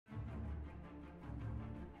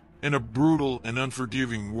in a brutal and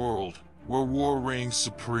unforgiving world where war reigns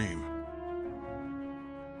supreme.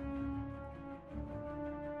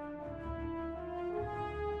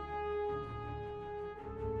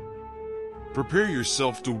 Prepare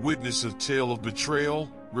yourself to witness a tale of betrayal,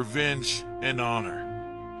 revenge, and honor.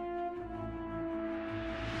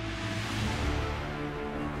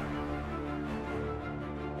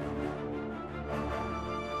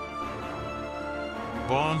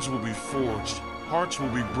 Bonds will be forged, hearts will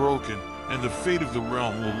be broken, and the fate of the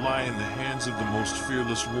realm will lie in the hands of the most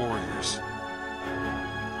fearless warriors.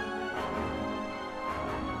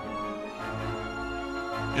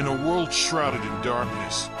 In a world shrouded in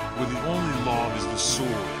darkness, where the only law is the sword,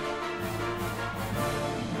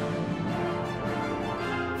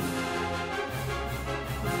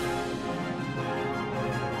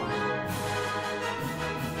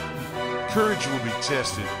 courage will be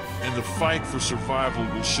tested, and the fight for survival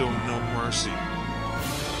will show no mercy.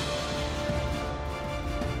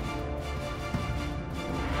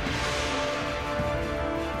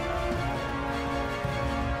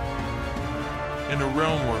 In a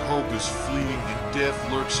realm where hope is fleeting and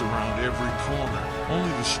death lurks around every corner, only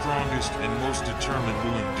the strongest and most determined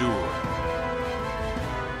will endure.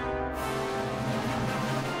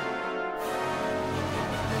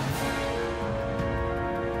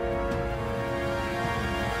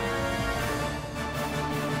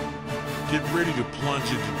 Get ready to plunge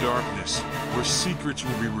into darkness, where secrets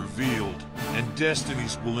will be revealed and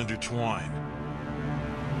destinies will intertwine.